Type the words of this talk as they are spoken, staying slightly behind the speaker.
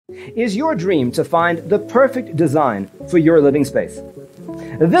Is your dream to find the perfect design for your living space?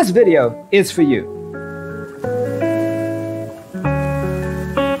 This video is for you.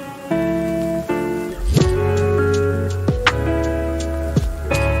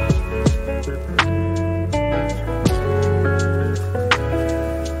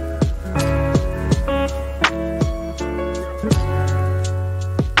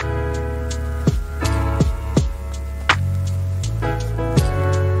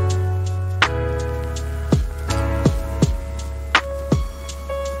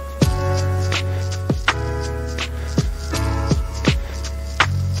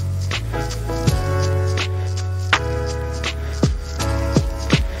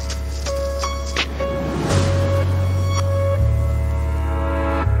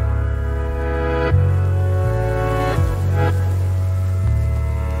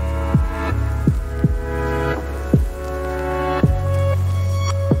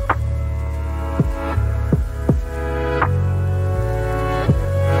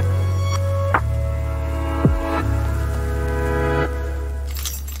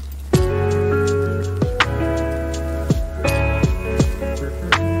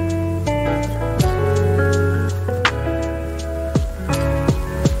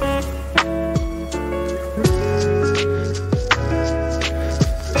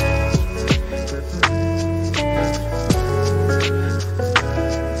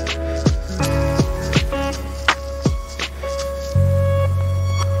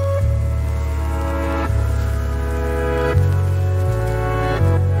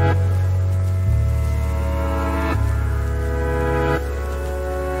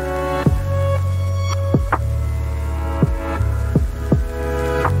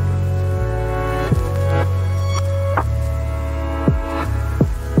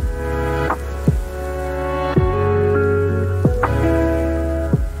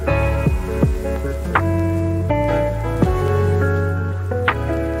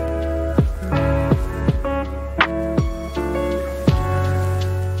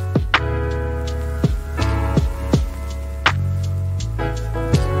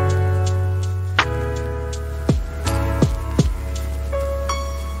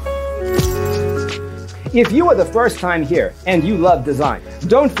 If you are the first time here and you love design,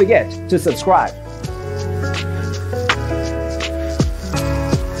 don't forget to subscribe.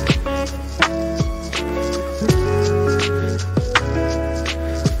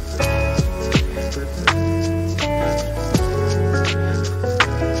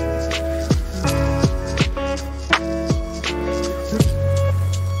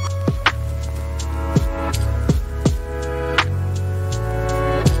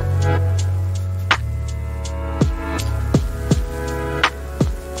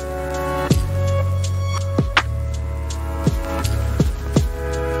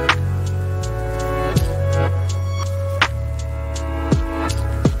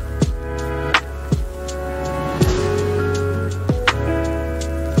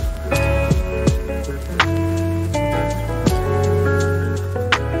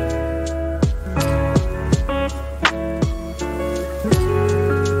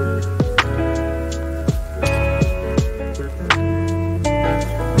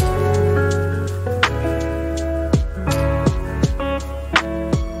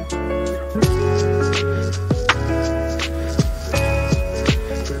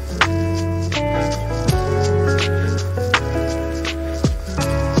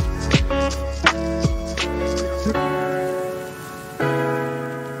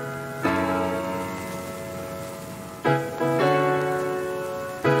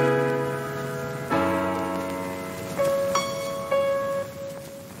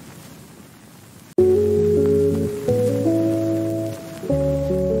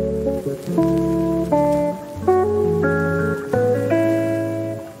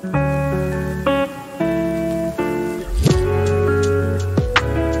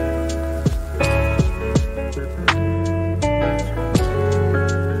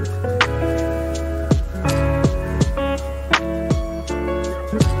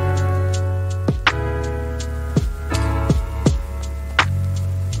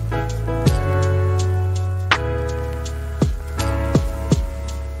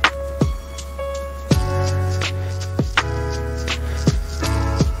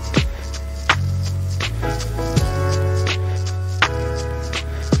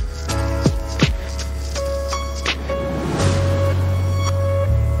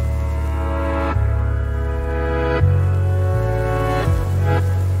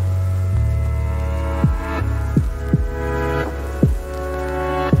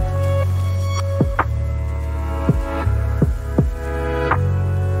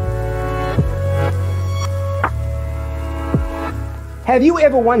 Have you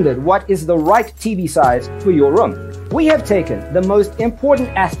ever wondered what is the right TV size for your room? We have taken the most important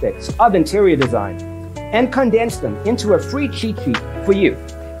aspects of interior design and condensed them into a free cheat sheet for you.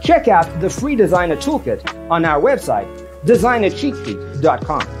 Check out the free designer toolkit on our website,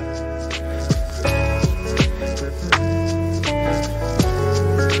 designercheatsheet.com.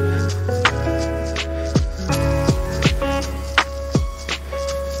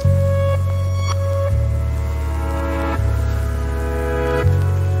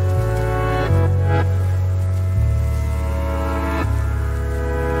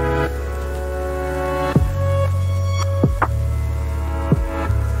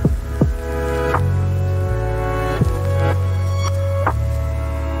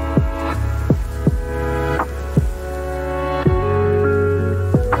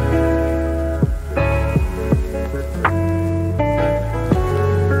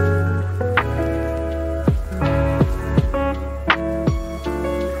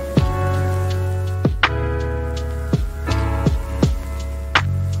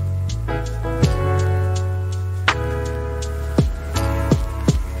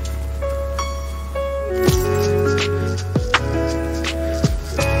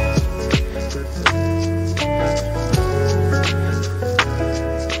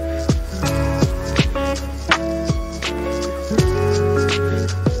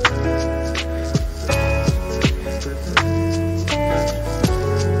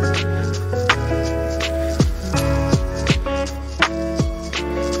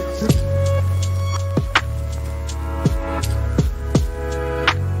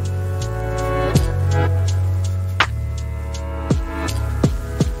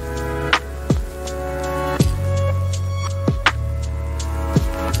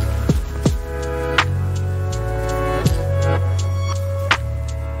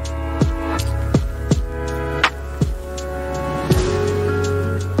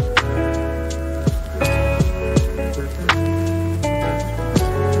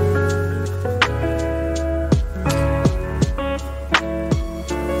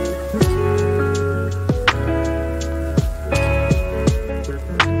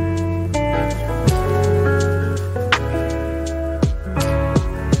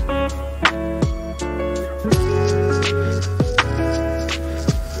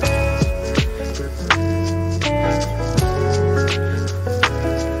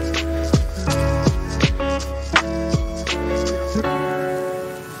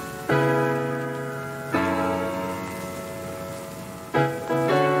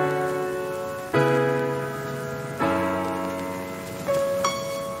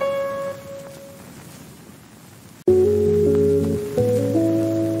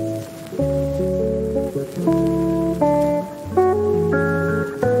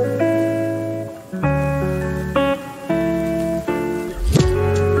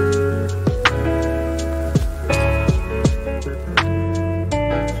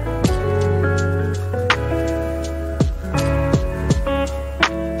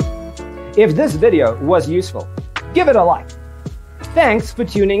 If this video was useful, give it a like. Thanks for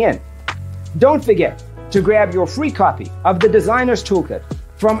tuning in. Don't forget to grab your free copy of the Designer's Toolkit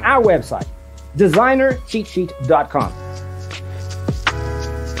from our website, designercheatsheet.com.